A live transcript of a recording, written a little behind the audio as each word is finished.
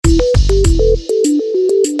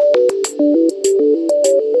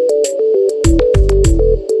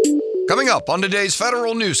up on today's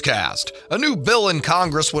Federal Newscast, a new bill in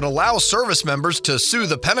Congress would allow service members to sue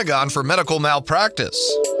the Pentagon for medical malpractice.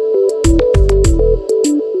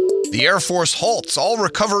 The Air Force halts all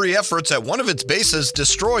recovery efforts at one of its bases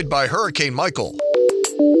destroyed by Hurricane Michael.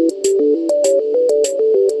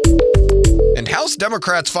 And House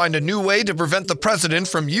Democrats find a new way to prevent the president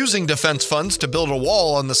from using defense funds to build a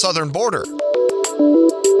wall on the southern border.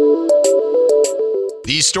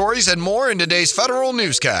 These stories and more in today's Federal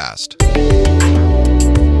Newscast.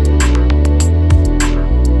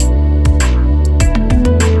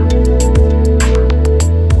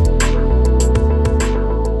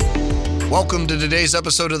 Welcome to today's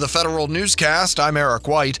episode of the Federal Newscast. I'm Eric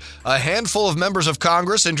White. A handful of members of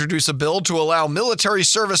Congress introduce a bill to allow military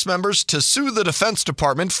service members to sue the Defense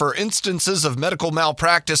Department for instances of medical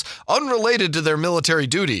malpractice unrelated to their military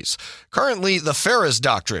duties. Currently, the Ferris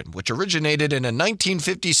Doctrine, which originated in a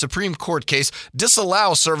 1950 Supreme Court case,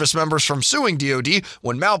 disallows service members from suing DoD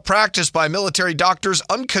when malpractice by military doctors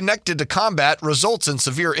unconnected to combat results in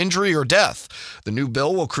severe injury or death. The new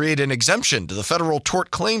bill will create an exemption to the Federal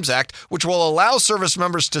Tort Claims Act, which will allow service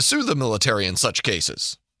members to sue the military in such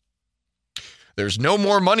cases. There's no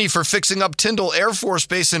more money for fixing up Tyndall Air Force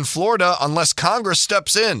Base in Florida unless Congress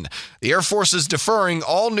steps in. The Air Force is deferring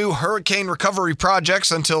all new hurricane recovery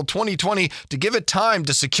projects until 2020 to give it time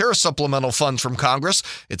to secure supplemental funds from Congress.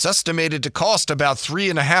 It's estimated to cost about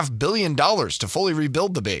 $3.5 billion to fully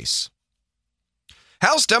rebuild the base.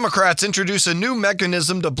 House Democrats introduce a new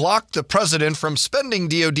mechanism to block the president from spending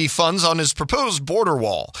DoD funds on his proposed border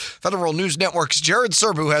wall. Federal News Network's Jared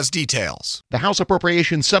Serbu has details. The House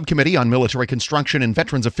Appropriations Subcommittee on Military Construction and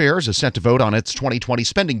Veterans Affairs is set to vote on its 2020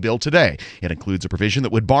 spending bill today. It includes a provision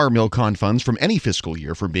that would bar MilCon funds from any fiscal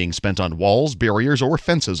year from being spent on walls, barriers, or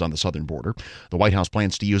fences on the southern border. The White House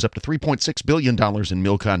plans to use up to $3.6 billion in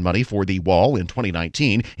MilCon money for the wall in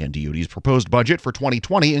 2019, and DoD's proposed budget for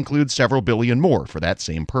 2020 includes several billion more for that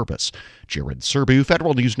same purpose. Jared Serbu,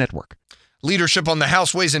 Federal News Network. Leadership on the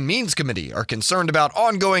House Ways and Means Committee are concerned about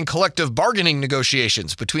ongoing collective bargaining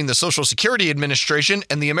negotiations between the Social Security Administration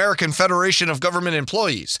and the American Federation of Government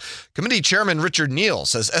Employees. Committee Chairman Richard Neal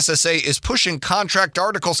says SSA is pushing contract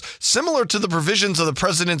articles similar to the provisions of the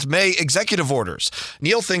President's May executive orders.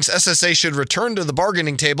 Neal thinks SSA should return to the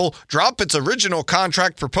bargaining table, drop its original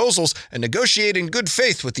contract proposals, and negotiate in good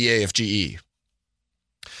faith with the AFGE.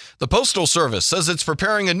 The Postal Service says it's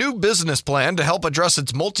preparing a new business plan to help address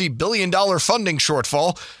its multi-billion-dollar funding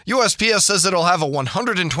shortfall. USPS says it'll have a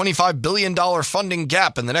 $125 billion funding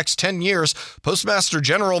gap in the next 10 years. Postmaster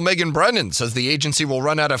General Megan Brennan says the agency will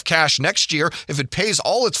run out of cash next year if it pays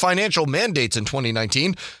all its financial mandates in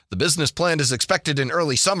 2019. The business plan is expected in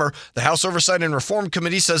early summer. The House Oversight and Reform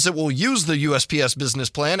Committee says it will use the USPS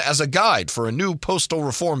business plan as a guide for a new postal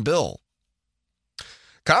reform bill.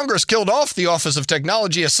 Congress killed off the Office of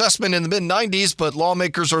Technology Assessment in the mid-90s, but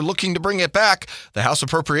lawmakers are looking to bring it back. The House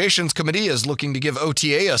Appropriations Committee is looking to give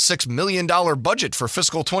OTA a $6 million budget for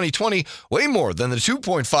fiscal 2020, way more than the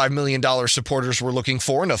 $2.5 million supporters were looking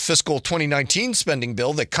for in a fiscal 2019 spending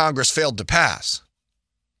bill that Congress failed to pass.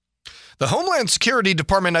 The Homeland Security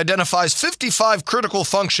Department identifies 55 critical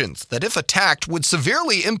functions that, if attacked, would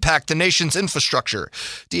severely impact the nation's infrastructure.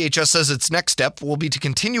 DHS says its next step will be to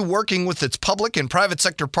continue working with its public and private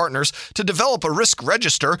sector partners to develop a risk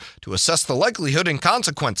register to assess the likelihood and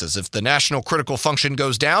consequences if the national critical function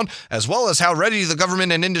goes down, as well as how ready the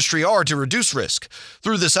government and industry are to reduce risk.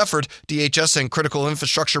 Through this effort, DHS and critical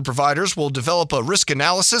infrastructure providers will develop a risk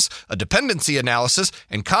analysis, a dependency analysis,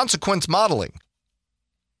 and consequence modeling.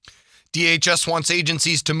 DHS wants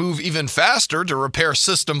agencies to move even faster to repair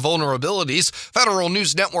system vulnerabilities. Federal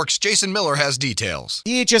News Network's Jason Miller has details.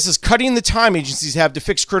 DHS is cutting the time agencies have to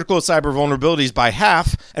fix critical cyber vulnerabilities by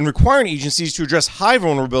half and requiring agencies to address high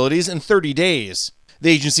vulnerabilities in 30 days. The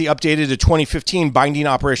agency updated a 2015 binding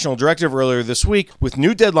operational directive earlier this week with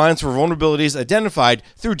new deadlines for vulnerabilities identified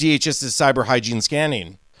through DHS's cyber hygiene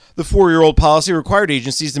scanning. The 4-year-old policy required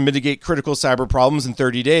agencies to mitigate critical cyber problems in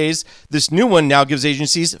 30 days. This new one now gives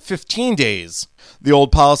agencies 15 days. The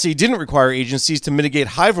old policy didn't require agencies to mitigate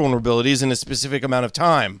high vulnerabilities in a specific amount of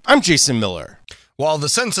time. I'm Jason Miller. While the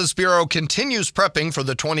Census Bureau continues prepping for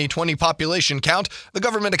the 2020 population count, the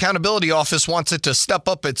Government Accountability Office wants it to step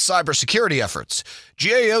up its cybersecurity efforts.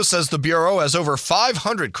 GAO says the Bureau has over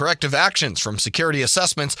 500 corrective actions from security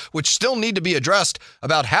assessments which still need to be addressed,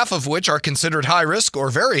 about half of which are considered high risk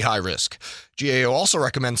or very high risk. GAO also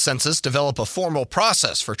recommends Census develop a formal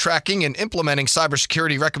process for tracking and implementing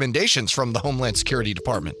cybersecurity recommendations from the Homeland Security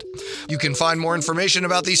Department. You can find more information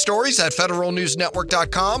about these stories at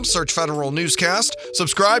federalnewsnetwork.com. Search Federal Newscast.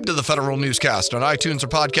 Subscribe to the Federal Newscast on iTunes or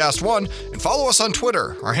Podcast One, and follow us on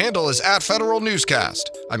Twitter. Our handle is @Federal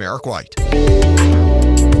Newscast. I'm Eric White.